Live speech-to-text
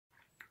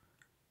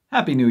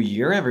Happy New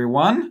Year,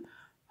 everyone.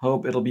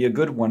 Hope it'll be a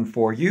good one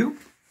for you.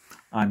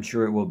 I'm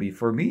sure it will be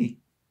for me.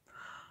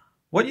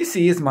 What you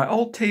see is my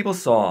old table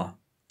saw.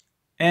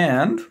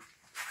 And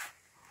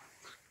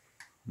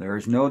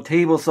there's no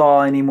table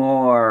saw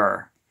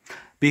anymore.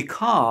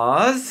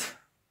 Because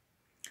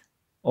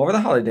over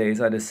the holidays,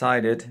 I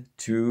decided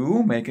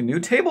to make a new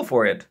table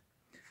for it.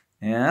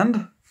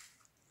 And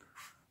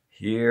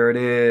here it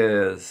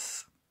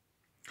is.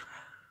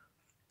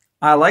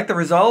 I like the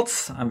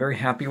results. I'm very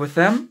happy with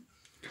them.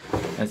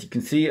 As you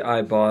can see,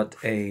 I bought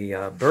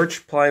a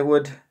birch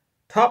plywood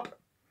top,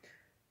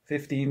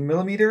 15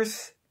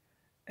 millimeters,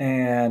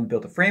 and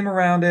built a frame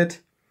around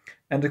it.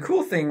 And the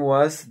cool thing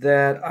was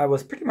that I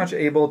was pretty much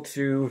able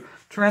to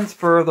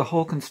transfer the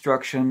whole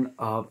construction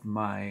of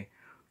my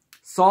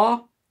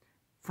saw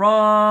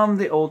from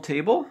the old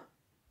table.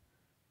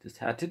 Just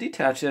had to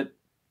detach it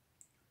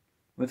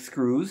with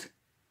screws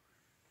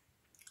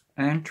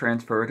and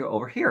transfer it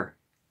over here.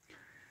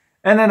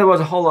 And then there was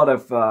a whole lot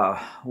of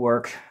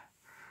work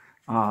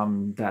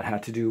that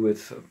had to do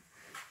with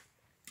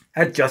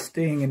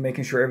adjusting and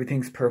making sure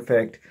everything's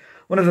perfect.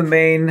 One of the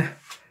main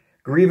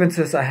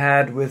grievances I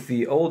had with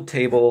the old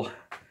table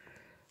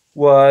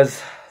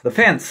was the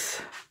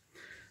fence.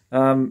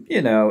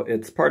 You know,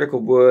 it's particle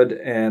wood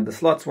and the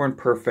slots weren't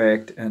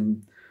perfect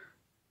and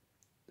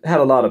had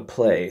a lot of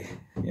play.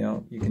 You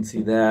know, you can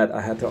see that. I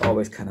had to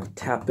always kind of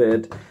tap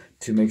it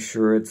to make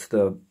sure it's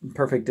the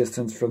perfect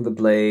distance from the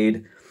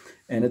blade.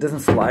 And it doesn't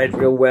slide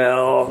real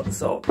well,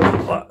 so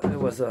it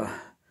was a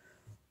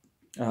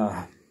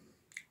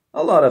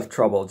lot of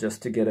trouble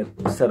just to get it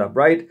set up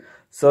right.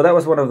 So that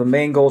was one of the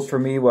main goals for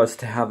me, was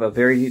to have a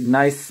very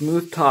nice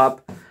smooth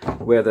top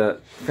where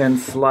the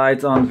fence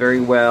slides on very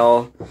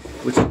well,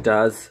 which it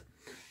does.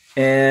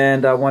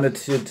 And I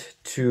wanted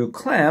to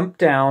clamp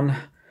down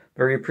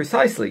very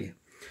precisely.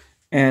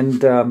 And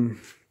to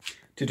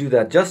do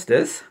that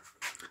justice,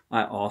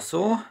 I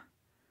also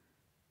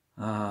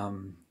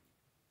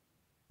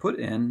put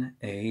in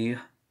a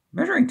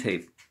measuring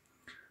tape,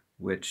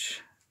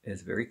 which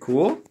is very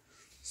cool.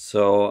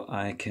 So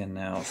I can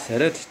now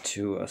set it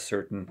to a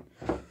certain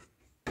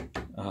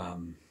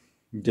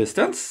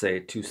distance, say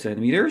 2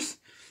 centimeters.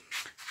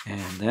 And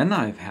then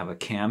I have a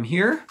cam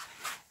here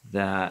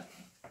that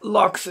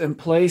locks in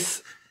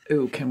place.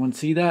 Ooh, can one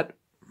see that?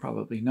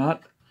 Probably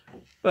not.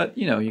 But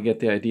you know, you get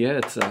the idea.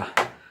 It's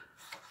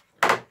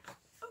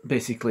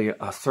basically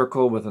a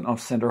circle with an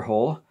off-center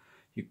hole.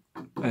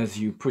 As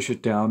you push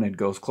it down, it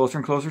goes closer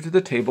and closer to the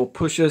table,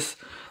 pushes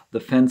the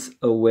fence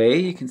away.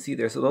 You can see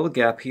there's a little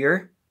gap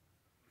here,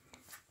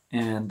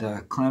 and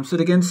clamps it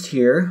against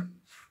here.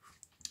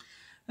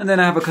 And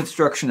then I have a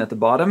construction at the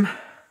bottom,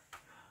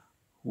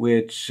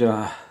 which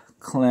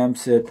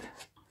clamps it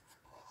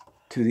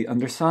to the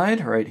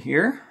underside right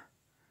here.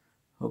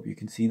 Hope you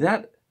can see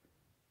that.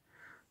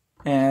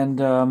 And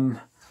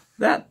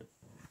that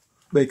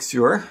makes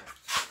sure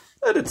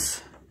that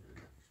it's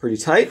pretty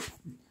tight.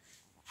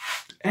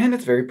 And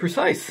it's very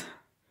precise.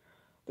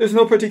 There's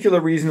no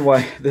particular reason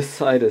why this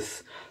side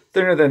is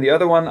thinner than the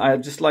other one. I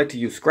just like to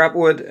use scrap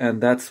wood, and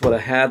that's what I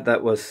had.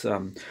 That was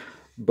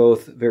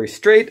both very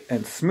straight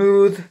and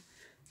smooth,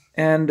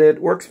 and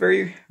it works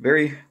very,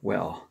 very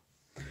well.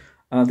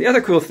 The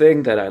other cool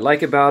thing that I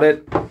like about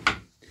it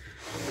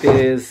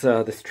is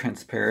this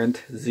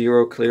transparent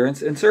zero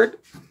clearance insert.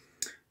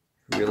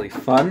 Really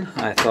fun.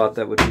 I thought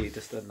that would be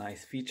just a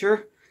nice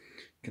feature.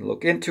 You can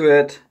look into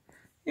it.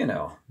 You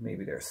know,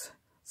 maybe there's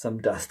some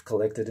dust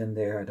collected in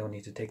there. I don't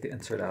need to take the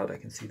insert out. I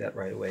can see that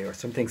right away. Or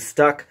something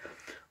stuck.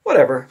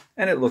 Whatever.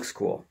 And it looks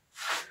cool.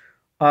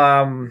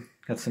 Got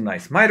some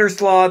nice miter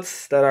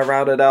slots that I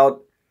routed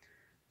out.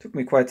 Took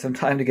me quite some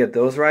time to get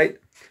those right.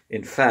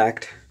 In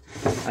fact,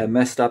 I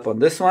messed up on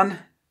this one.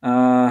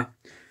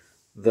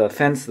 The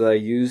fence that I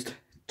used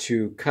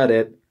to cut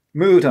it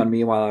moved on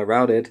me while I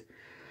routed.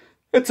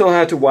 And so I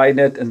had to widen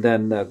it and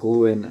then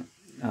glue in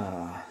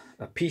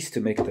a piece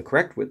to make it the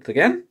correct width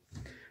again.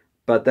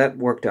 But that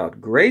worked out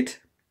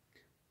great.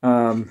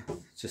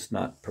 It's just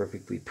not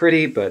perfectly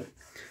pretty, but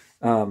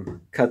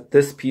cut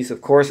this piece,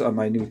 of course, on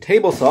my new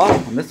table saw,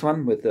 on this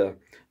one, with the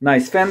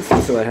nice fence,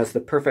 so it has the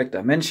perfect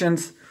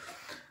dimensions.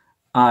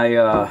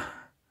 I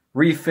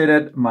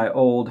refitted my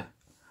old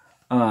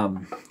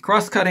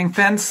cross-cutting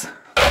fence.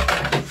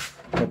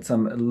 Got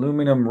some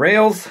aluminum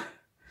rails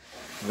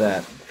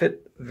that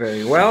fit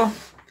very well.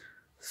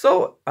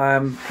 So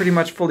I'm pretty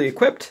much fully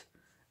equipped.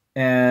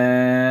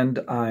 And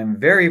I'm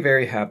very,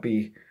 very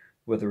happy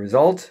with the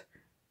result.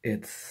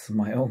 It's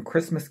my own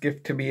Christmas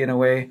gift to me in a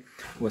way.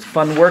 It was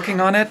fun working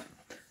on it,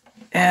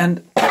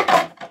 and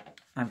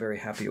I'm very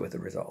happy with the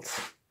results.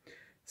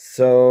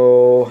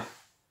 So,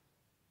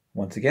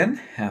 once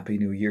again, Happy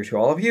New Year to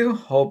all of you.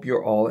 Hope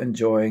you're all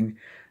enjoying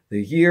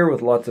the year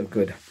with lots of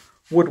good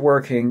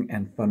woodworking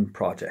and fun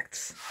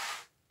projects.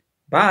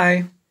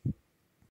 Bye!